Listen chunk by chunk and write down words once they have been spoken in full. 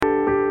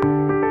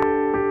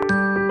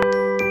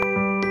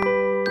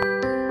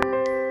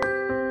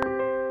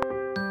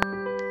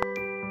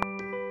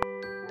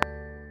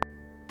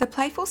The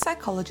Playful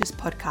Psychologist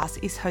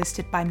podcast is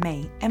hosted by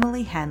me,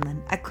 Emily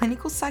Hanlon, a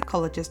clinical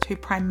psychologist who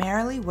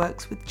primarily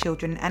works with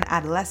children and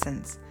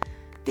adolescents.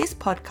 This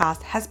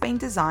podcast has been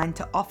designed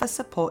to offer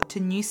support to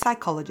new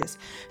psychologists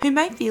who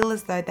may feel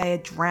as though they are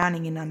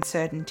drowning in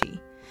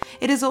uncertainty.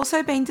 It has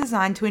also been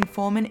designed to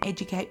inform and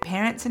educate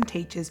parents and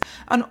teachers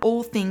on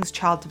all things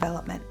child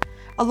development.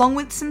 Along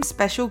with some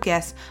special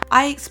guests,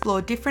 I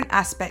explore different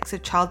aspects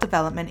of child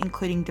development,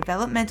 including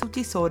developmental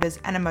disorders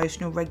and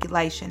emotional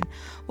regulation,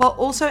 while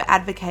also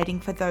advocating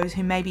for those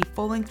who may be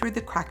falling through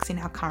the cracks in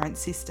our current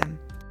system.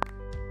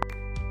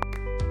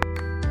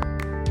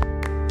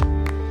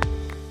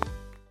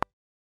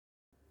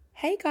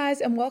 Hey guys,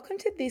 and welcome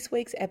to this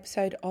week's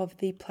episode of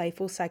the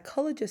Playful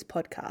Psychologist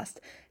podcast.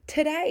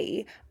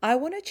 Today, I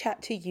want to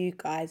chat to you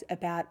guys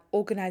about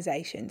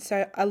organization.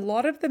 So a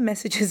lot of the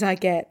messages I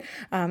get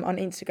on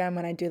Instagram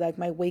when I do like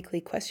my weekly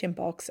question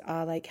box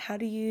are like, how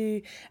do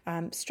you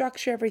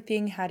structure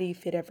everything? How do you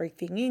fit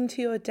everything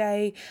into your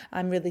day?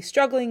 I'm really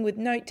struggling with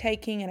note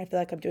taking and I feel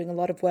like I'm doing a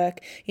lot of work,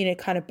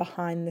 kind of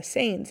behind the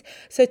scenes.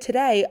 So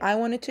today I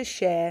wanted to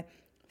share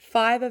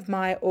 5 of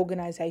my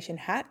organization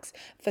hacks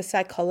for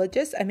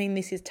psychologists. I mean,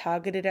 this is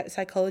targeted at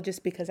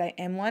psychologists because I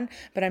am one,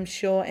 but I'm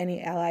sure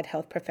any allied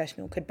health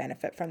professional could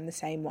benefit from the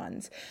same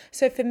ones.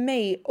 So for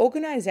me,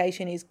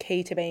 organization is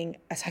key to being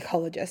a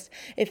psychologist.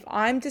 If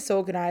I'm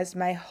disorganized,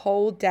 my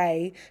whole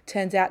day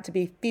turns out to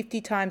be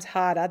 50 times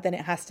harder than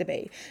it has to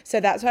be. So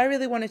that's why I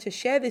really wanted to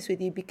share this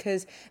with you,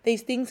 because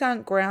these things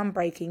aren't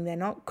groundbreaking. They're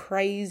not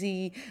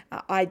crazy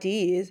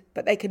ideas,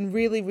 but they can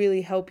really,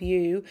 really help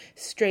you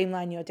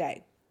streamline your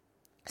day.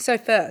 So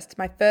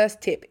my first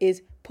tip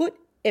is put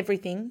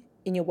everything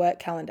in your work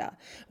calendar.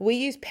 We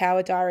use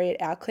Power Diary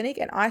at our clinic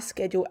and I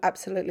schedule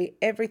absolutely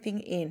everything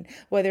in,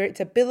 whether it's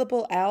a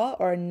billable hour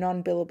or a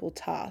non-billable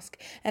task.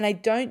 And I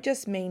don't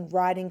just mean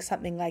writing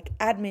something like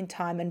admin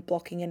time and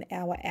blocking an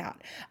hour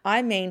out.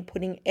 I mean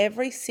putting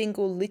every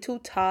single little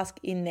task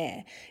in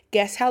there.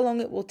 Guess how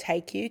long it will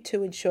take you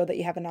to ensure that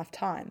you have enough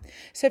time.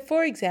 So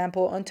for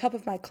example, on top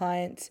of my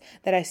clients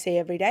that I see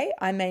every day,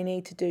 I may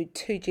need to do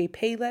 2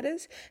 GP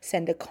letters,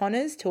 send a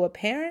Connors to a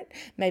parent,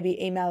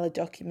 maybe email a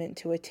document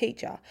to a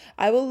teacher.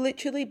 I will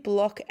literally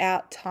block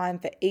out time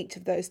for each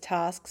of those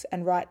tasks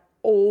and write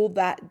all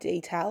that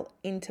detail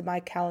into my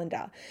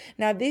calendar.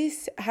 Now,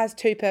 this has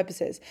 2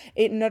 purposes.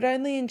 It not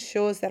only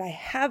ensures that I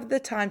have the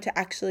time to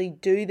actually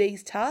do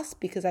these tasks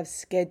because I've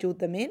scheduled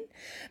them in,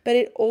 but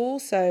it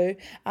also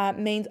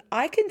means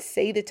I can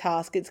see the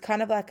task. It's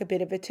kind of like a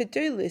bit of a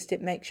to-do list.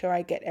 It makes sure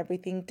I get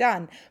everything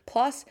done.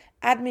 Plus,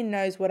 admin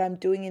knows what I'm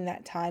doing in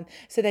that time,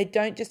 so they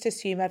don't just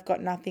assume I've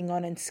got nothing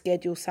on and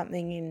schedule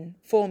something in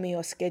for me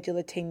or schedule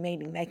a team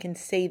meeting. They can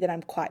see that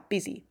I'm quite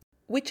busy.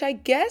 Which I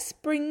guess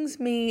brings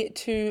me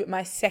to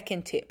my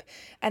second tip,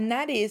 and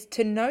that is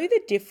to know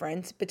the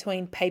difference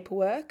between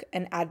paperwork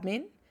and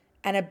admin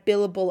and a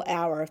billable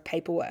hour of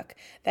paperwork.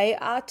 They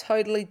are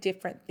totally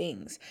different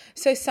things.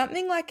 So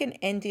something like an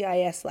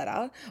NDIS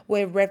letter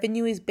where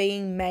revenue is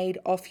being made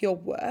off your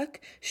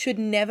work should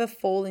never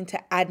fall into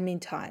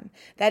admin time.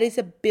 That is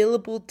a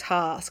billable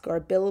task or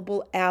a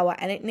billable hour,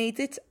 and it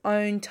needs its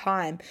own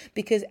time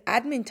because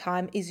admin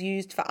time is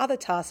used for other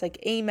tasks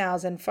like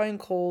emails and phone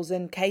calls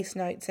and case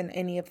notes and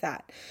any of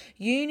that.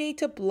 You need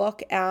to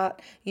block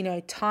out,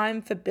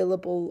 time for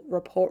billable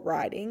report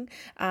writing,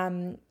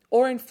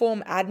 or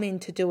inform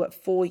admin to do it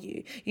for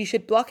you. You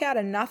should block out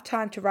enough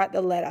time to write the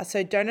letter.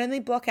 So don't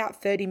only block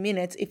out 30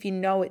 minutes if you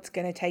know it's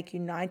going to take you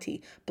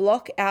 90.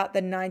 Block out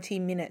the 90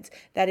 minutes.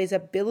 That is a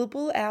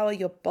billable hour.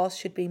 Your boss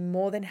should be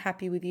more than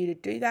happy with you to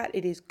do that.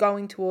 It is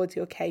going towards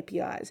your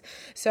KPIs.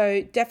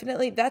 So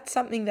definitely that's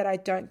something that I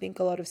don't think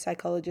a lot of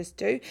psychologists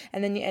do.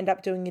 And then you end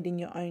up doing it in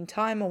your own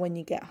time or when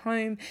you get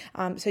home.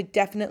 So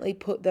definitely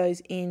put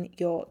those in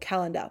your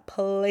calendar,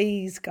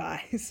 please,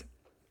 guys.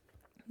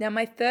 Now,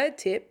 my third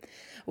tip,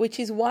 which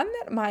is one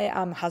that my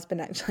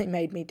husband actually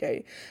made me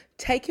do,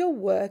 take your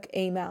work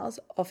emails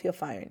off your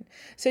phone.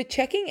 So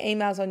checking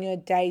emails on your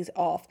days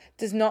off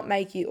does not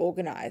make you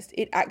organized.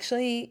 It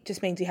actually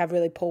just means you have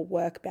really poor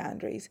work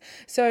boundaries.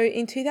 So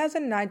in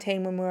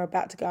 2019, when we were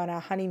about to go on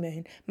our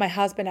honeymoon, my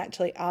husband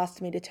actually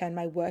asked me to turn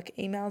my work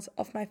emails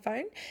off my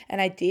phone, and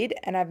I did,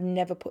 and I've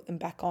never put them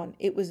back on.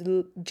 It was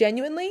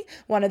genuinely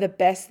one of the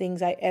best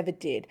things I ever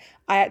did.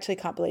 I actually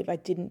can't believe I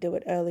didn't do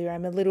it earlier.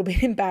 I'm a little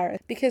bit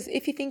embarrassed because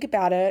if you think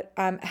about it,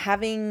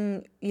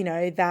 having,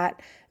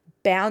 that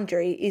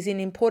boundary is an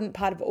important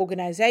part of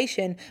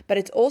organization, but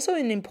it's also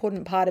an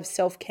important part of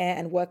self-care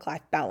and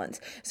work-life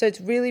balance. So it's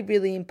really,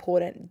 really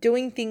important.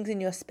 Doing things in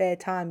your spare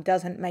time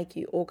doesn't make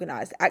you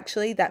organized.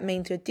 Actually, that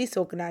means you're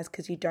disorganized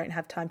because you don't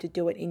have time to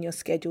do it in your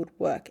scheduled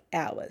work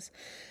hours.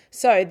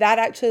 So that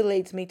actually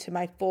leads me to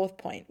my 4th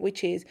point,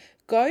 which is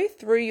go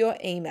through your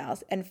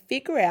emails and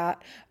figure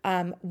out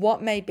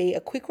what may be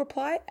a quick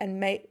reply and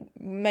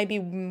maybe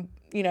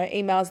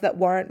emails that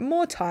warrant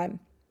more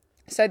time.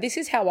 So this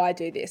is how I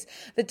do this.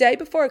 The day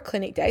before a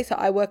clinic day, so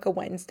I work a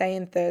Wednesday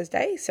and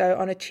Thursday. So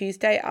on a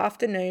Tuesday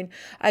afternoon,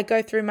 I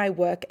go through my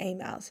work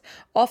emails.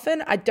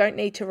 Often I don't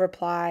need to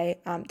reply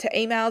to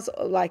emails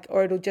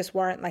or it'll just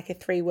warrant like a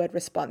 3-word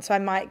response. So I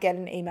might get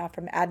an email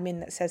from admin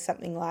that says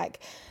something like,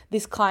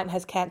 this client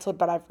has cancelled,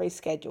 but I've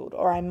rescheduled.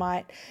 Or I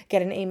might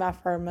get an email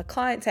from a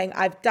client saying,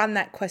 I've done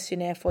that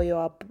questionnaire for you.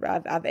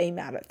 I've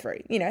emailed it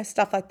through,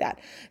 stuff like that.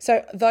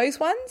 So those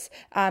ones,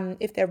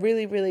 if they're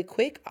really, really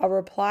quick, I'll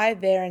reply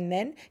there and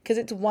then, because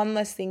it's one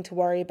less thing to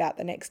worry about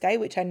the next day,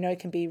 which I know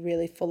can be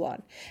really full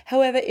on.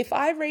 However, if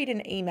I read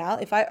an email,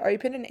 if I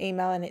open an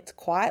email and it's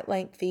quite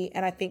lengthy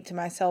and I think to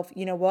myself,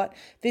 you know what,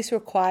 this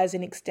requires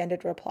an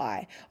extended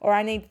reply, or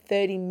I need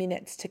 30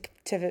 minutes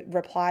to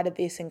reply to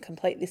this and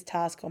complete this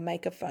task or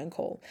make a phone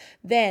call,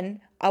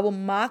 then I will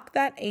mark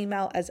that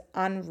email as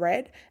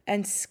unread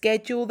and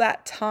schedule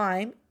that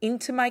time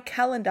into my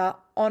calendar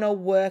on a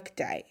work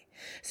day.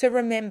 So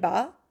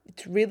remember,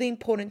 it's really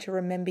important to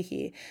remember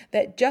here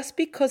that just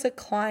because a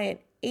client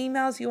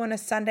emails you on a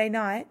Sunday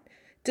night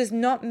does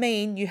not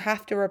mean you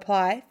have to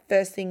reply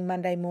first thing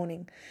Monday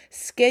morning.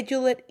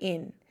 Schedule it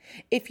in.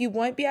 If you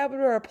won't be able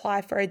to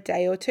reply for a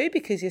day or two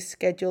because your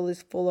schedule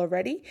is full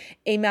already,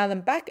 email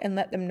them back and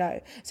let them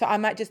know. So I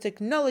might just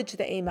acknowledge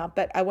the email,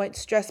 but I won't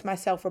stress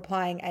myself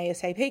replying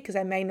ASAP because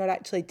I may not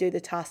actually do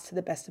the task to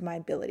the best of my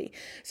ability.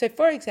 So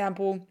for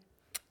example,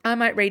 I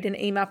might read an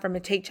email from a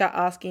teacher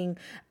asking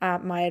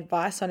my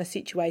advice on a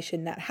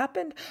situation that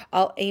happened.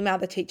 I'll email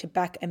the teacher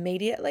back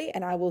immediately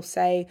and I will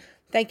say,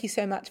 thank you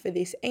so much for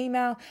this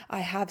email.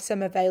 I have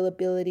some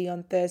availability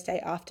on Thursday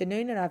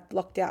afternoon and I've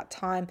blocked out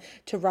time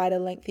to write a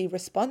lengthy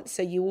response.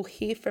 So you will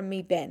hear from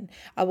me then.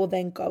 I will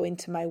then go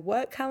into my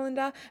work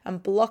calendar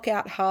and block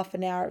out half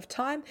an hour of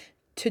time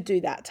to do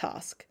that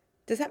task.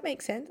 Does that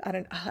make sense?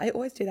 I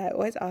always do that. I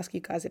always ask you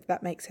guys if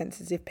that makes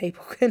sense, as if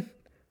people can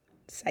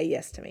say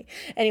yes to me.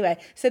 Anyway,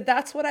 so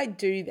that's what I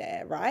do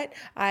there, right?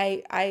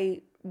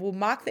 I will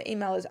mark the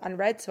email as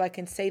unread so I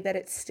can see that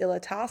it's still a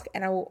task,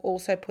 and I will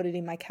also put it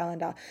in my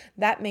calendar.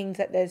 That means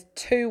that there's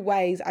 2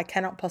 ways I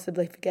cannot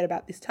possibly forget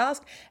about this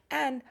task,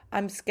 and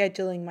I'm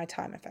scheduling my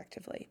time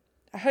effectively.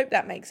 I hope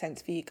that makes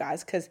sense for you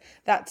guys, because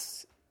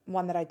that's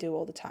one that I do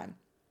all the time.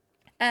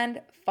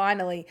 And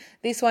finally,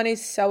 this one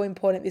is so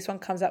important. This one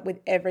comes up with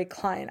every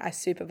client I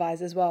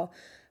supervise as well.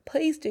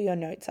 Please do your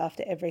notes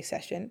after every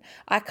session.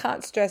 I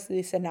can't stress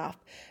this enough.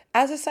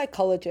 As a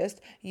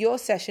psychologist, your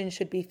session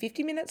should be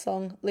 50 minutes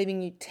long,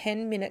 leaving you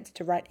 10 minutes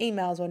to write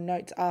emails or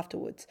notes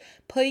afterwards.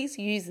 Please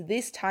use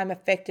this time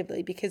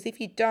effectively, because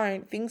if you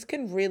don't, things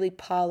can really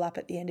pile up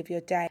at the end of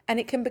your day and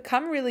it can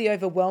become really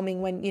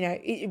overwhelming when,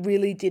 it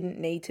really didn't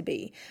need to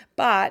be.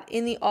 But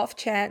in the off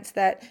chance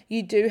that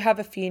you do have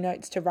a few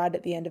notes to write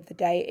at the end of the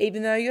day,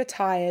 even though you're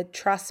tired,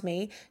 trust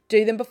me,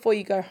 do them before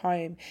you go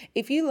home.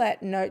 If you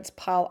let notes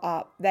pile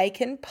up, they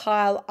can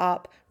pile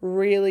up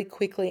really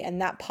quickly,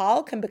 and that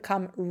pile can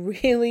become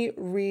really,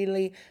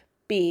 really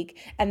big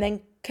and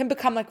then can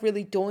become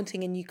really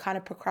daunting, and you kind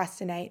of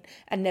procrastinate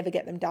and never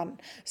get them done.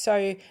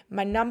 So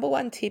my number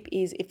one tip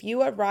is, if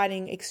you are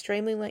writing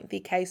extremely lengthy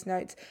case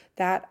notes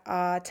that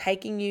are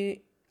taking you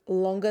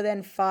longer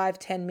than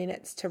 5-10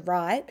 minutes to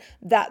write,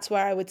 that's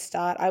where I would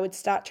start. I would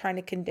start trying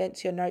to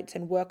condense your notes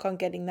and work on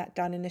getting that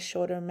done in a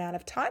shorter amount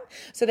of time,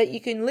 so that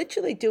you can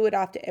literally do it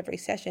after every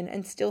session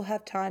and still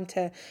have time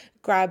to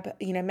grab,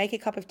 make a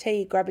cup of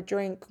tea, grab a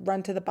drink,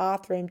 run to the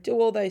bathroom, do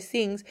all those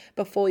things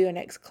before your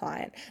next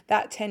client.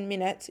 That 10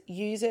 minutes,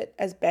 use it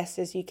as best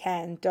as you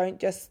can. Don't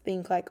just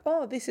think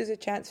oh, this is a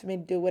chance for me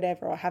to do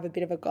whatever or have a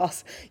bit of a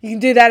goss. You can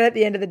do that at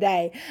the end of the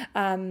day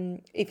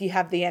if you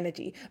have the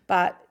energy.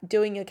 But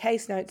doing your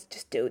case notes,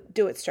 just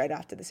do it straight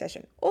after the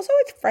session. Also,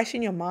 it's fresh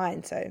in your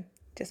mind, so it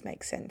just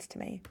makes sense to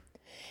me.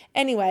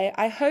 Anyway,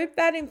 I hope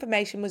that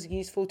information was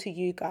useful to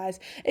you guys.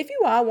 If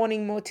you are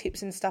wanting more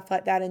tips and stuff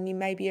like that, and you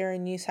maybe are a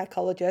new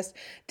psychologist,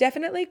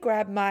 definitely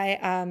grab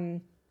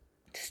my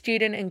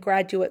student and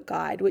graduate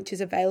guide, which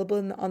is available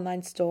in the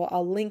online store.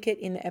 I'll link it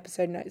in the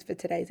episode notes for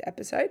today's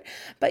episode.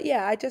 But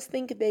yeah, I just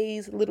think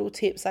these little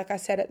tips, like I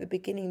said at the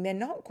beginning, they're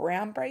not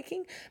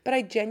groundbreaking, but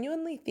I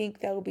genuinely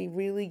think they'll be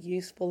really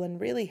useful and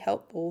really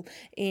helpful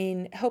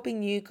in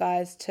helping you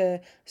guys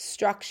to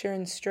structure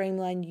and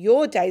streamline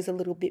your days a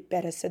little bit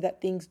better, so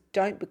that things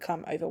don't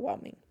become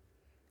overwhelming.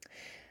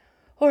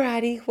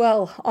 Alrighty,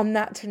 well, on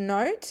that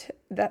note,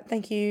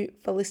 thank you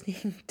for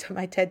listening to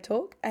my TED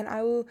Talk, and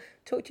I will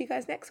talk to you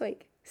guys next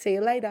week. See you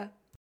later.